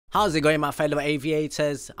How's it going, my fellow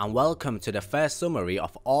aviators, and welcome to the first summary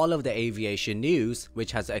of all of the aviation news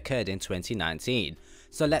which has occurred in 2019.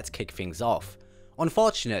 So let's kick things off.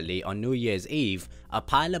 Unfortunately, on New Year's Eve, a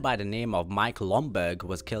pilot by the name of Mike Lomberg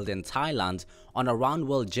was killed in Thailand on a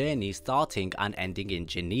round-world journey starting and ending in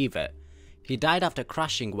Geneva. He died after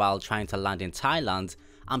crashing while trying to land in Thailand,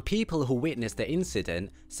 and people who witnessed the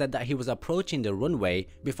incident said that he was approaching the runway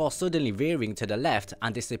before suddenly veering to the left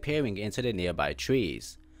and disappearing into the nearby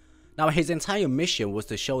trees. Now, his entire mission was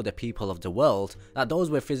to show the people of the world that those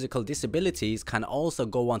with physical disabilities can also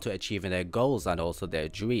go on to achieving their goals and also their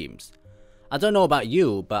dreams. I don't know about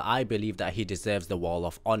you, but I believe that he deserves the Wall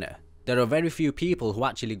of Honor. There are very few people who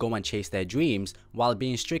actually go and chase their dreams while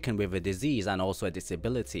being stricken with a disease and also a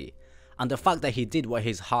disability. And the fact that he did what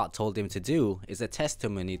his heart told him to do is a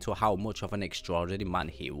testimony to how much of an extraordinary man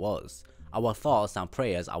he was. Our thoughts and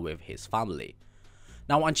prayers are with his family.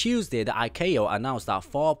 Now, on Tuesday, the ICAO announced that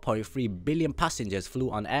 4.3 billion passengers flew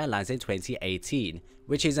on airlines in 2018,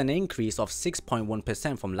 which is an increase of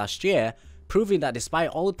 6.1% from last year, proving that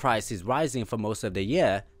despite oil prices rising for most of the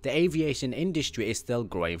year, the aviation industry is still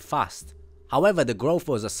growing fast. However, the growth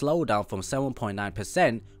was a slowdown from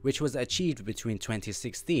 7.9%, which was achieved between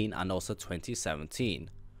 2016 and also 2017.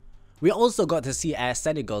 We also got to see Air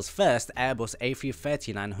Senegal's first Airbus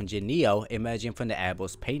A330-900neo emerging from the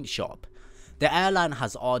Airbus paint shop. The airline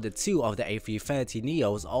has ordered 2 of the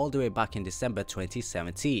A330neos all the way back in December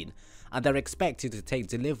 2017, and they're expected to take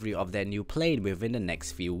delivery of their new plane within the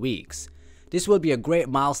next few weeks. This will be a great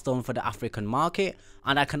milestone for the African market,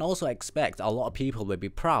 and I can also expect a lot of people will be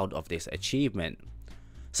proud of this achievement.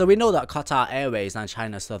 So we know that Qatar Airways and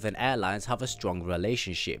China Southern Airlines have a strong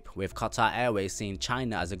relationship, with Qatar Airways seeing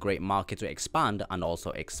China as a great market to expand and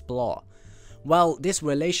also explore. Well, this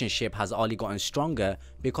relationship has only gotten stronger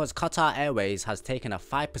because Qatar Airways has taken a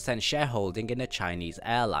 5% shareholding in the Chinese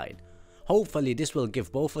airline. Hopefully, this will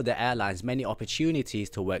give both of the airlines many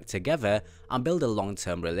opportunities to work together and build a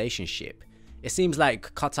long-term relationship. It seems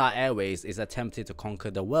like Qatar Airways is attempting to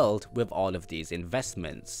conquer the world with all of these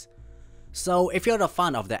investments. So, if you're a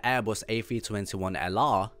fan of the Airbus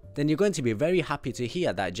A321LR, then you're going to be very happy to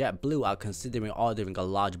hear that JetBlue are considering ordering a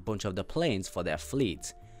large bunch of the planes for their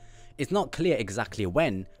fleet. It's not clear exactly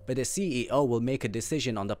when, but the CEO will make a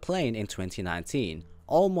decision on the plane in 2019,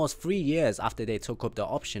 almost 3 years after they took up the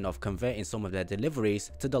option of converting some of their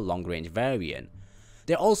deliveries to the long-range variant.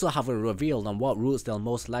 They also haven't revealed on what routes they'll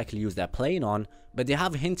most likely use their plane on, but they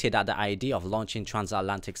have hinted at the idea of launching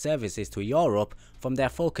transatlantic services to Europe from their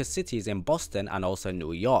focus cities in Boston and also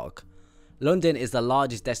New York. London is the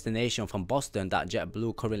largest destination from Boston that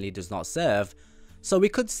JetBlue currently does not serve, so we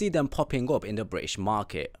could see them popping up in the British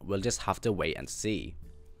market. We'll just have to wait and see.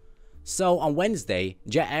 So on Wednesday,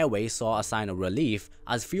 Jet Airways saw a sign of relief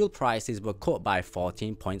as fuel prices were cut by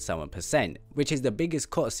 14.7%, which is the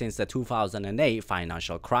biggest cut since the 2008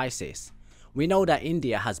 financial crisis. We know that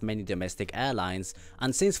India has many domestic airlines,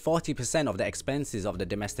 and since 40% of the expenses of the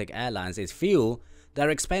domestic airlines is fuel,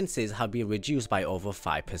 their expenses have been reduced by over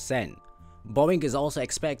 5%. Boeing is also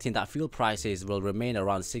expecting that fuel prices will remain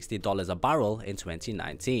around $60 a barrel in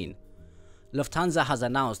 2019. Lufthansa has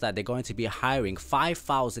announced that they're going to be hiring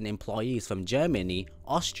 5,000 employees from Germany,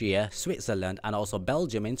 Austria, Switzerland and also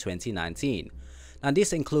Belgium in 2019. Now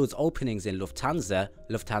this includes openings in Lufthansa,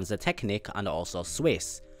 Lufthansa Technik and also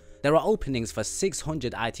Swiss. There are openings for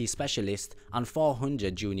 600 IT specialists and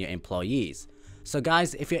 400 junior employees. So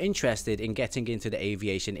guys, if you're interested in getting into the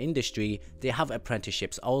aviation industry, they have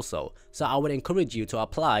apprenticeships also, so I would encourage you to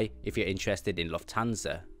apply if you're interested in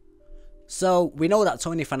Lufthansa. So we know that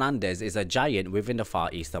Tony Fernandez is a giant within the Far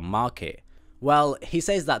Eastern market. Well, he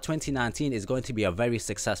says that 2019 is going to be a very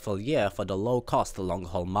successful year for the low-cost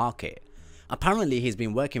long-haul market. Apparently, he's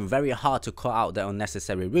been working very hard to cut out the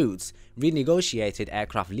unnecessary routes, renegotiated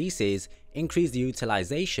aircraft leases, increased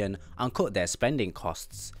utilization and cut their spending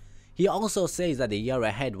costs. He also says that the year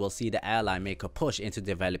ahead will see the airline make a push into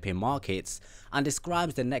developing markets and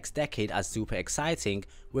describes the next decade as super exciting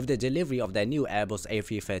with the delivery of their new Airbus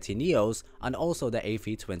A330neos and also the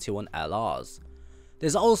A321LRs.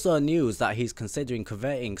 There's also news that he's considering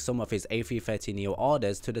converting some of his A330neo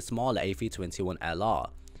orders to the smaller A321LR.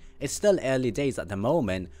 It's still early days at the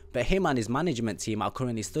moment, but him and his management team are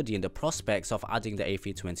currently studying the prospects of adding the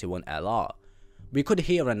A321LR. We could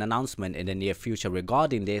hear an announcement in the near future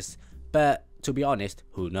regarding this, but to be honest,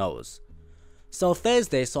 who knows. So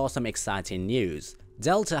Thursday saw some exciting news.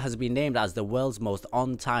 Delta has been named as the world's most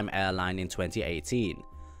on-time airline in 2018.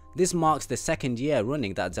 This marks the second year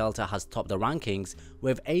running that Delta has topped the rankings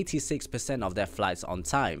with 86% of their flights on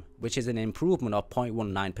time, which is an improvement of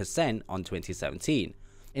 0.19% on 2017.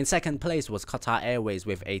 In second place was Qatar Airways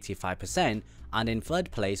with 85%, and in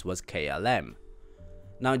third place was KLM.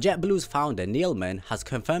 Now, JetBlue's founder Neilman has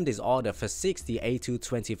confirmed his order for 60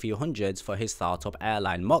 A220-300s for his startup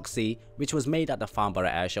airline Moxie, which was made at the Farnborough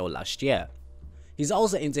Airshow last year. He's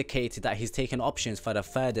also indicated that he's taken options for the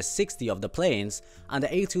further 60 of the planes, and the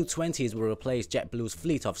A220s will replace JetBlue's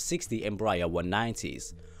fleet of 60 Embraer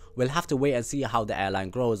 190s. We'll have to wait and see how the airline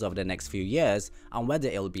grows over the next few years and whether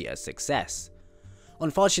it'll be a success.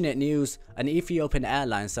 Unfortunate news, an Ethiopian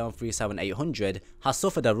Airlines 737-800 has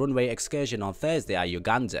suffered a runway excursion on Thursday at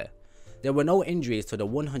Uganda. There were no injuries to the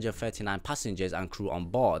 139 passengers and crew on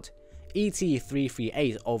board.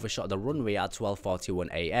 ET338 overshot the runway at 12:41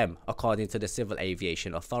 AM, according to the Civil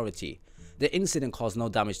Aviation Authority. The incident caused no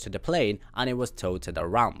damage to the plane and it was towed to the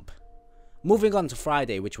ramp. Moving on to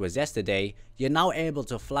Friday, which was yesterday, you're now able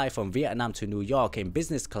to fly from Vietnam to New York in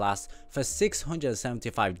business class for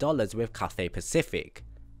 $675 with Cathay Pacific.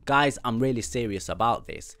 Guys, I'm really serious about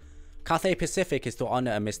this. Cathay Pacific is to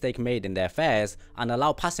honor a mistake made in their fares and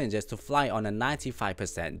allow passengers to fly on a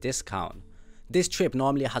 95% discount. This trip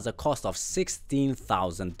normally has a cost of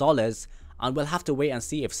 $16,000, and we'll have to wait and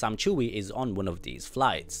see if Sam Chewy is on one of these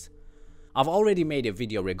flights. I've already made a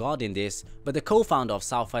video regarding this, but the co-founder of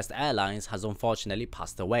Southwest Airlines has unfortunately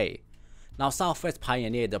passed away. Now, Southwest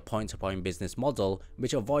pioneered the point-to-point business model,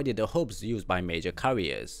 which avoided the hubs used by major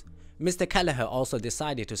carriers. Mr. Kelleher also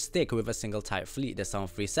decided to stick with a single type fleet, the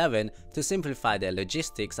 737, to simplify their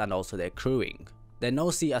logistics and also their crewing. Their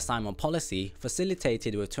no-seat assignment policy,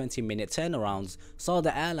 facilitated with 20-minute turnarounds, saw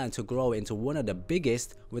the airline to grow into one of the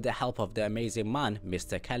biggest with the help of the amazing man,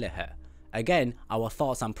 Mr. Kelleher. Again, our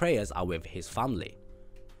thoughts and prayers are with his family.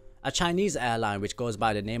 A Chinese airline which goes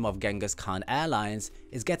by the name of Genghis Khan Airlines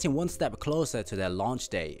is getting one step closer to their launch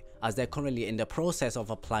date, as they're currently in the process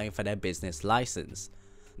of applying for their business license.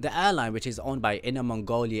 The airline, which is owned by Inner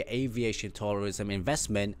Mongolia Aviation Tourism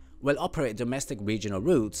Investment, will operate domestic regional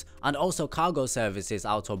routes and also cargo services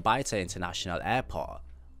out of Baita International Airport.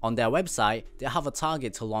 On their website, they have a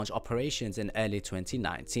target to launch operations in early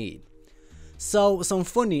 2019. So, some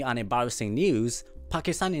funny and embarrassing news.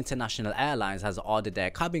 Pakistan International Airlines has ordered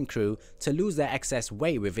their cabin crew to lose their excess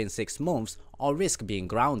weight within 6 months or risk being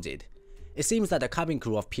grounded. It seems that the cabin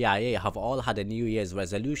crew of PIA have all had a New Year's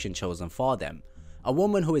resolution chosen for them. A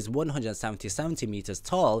woman who is 170 centimeters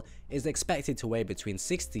tall is expected to weigh between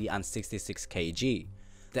 60 and 66 kg.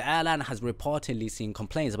 The airline has reportedly seen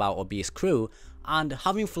complaints about obese crew, and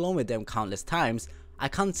having flown with them countless times, I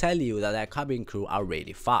can tell you that their cabin crew are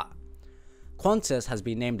really fat. Qantas has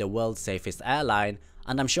been named the world's safest airline,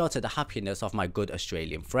 and I'm sure to the happiness of my good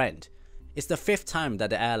Australian friend. It's the 5th time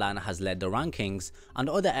that the airline has led the rankings, and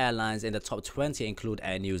other airlines in the top 20 include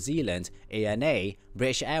Air New Zealand, ANA,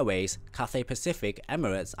 British Airways, Cathay Pacific,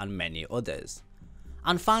 Emirates and many others.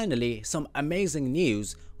 And finally, some amazing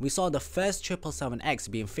news, we saw the first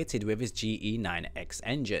 777X being fitted with its GE9X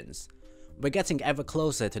engines. We're getting ever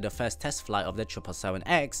closer to the first test flight of the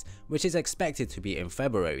 777X, which is expected to be in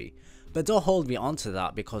February. But don't hold me onto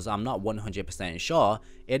that because I'm not 100% sure,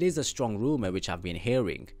 it is a strong rumour which I've been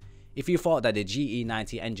hearing. If you thought that the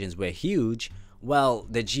GE90 engines were huge, well,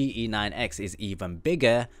 the GE9X is even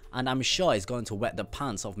bigger, and I'm sure it's going to wet the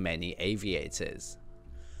pants of many aviators.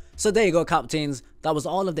 So there you go, captains, that was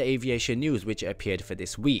all of the aviation news which appeared for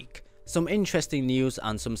this week. Some interesting news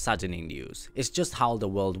and some saddening news. It's just how the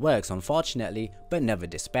world works, unfortunately, but never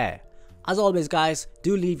despair. As always guys,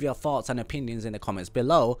 do leave your thoughts and opinions in the comments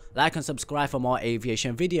below, like and subscribe for more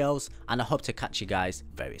aviation videos, and I hope to catch you guys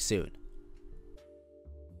very soon.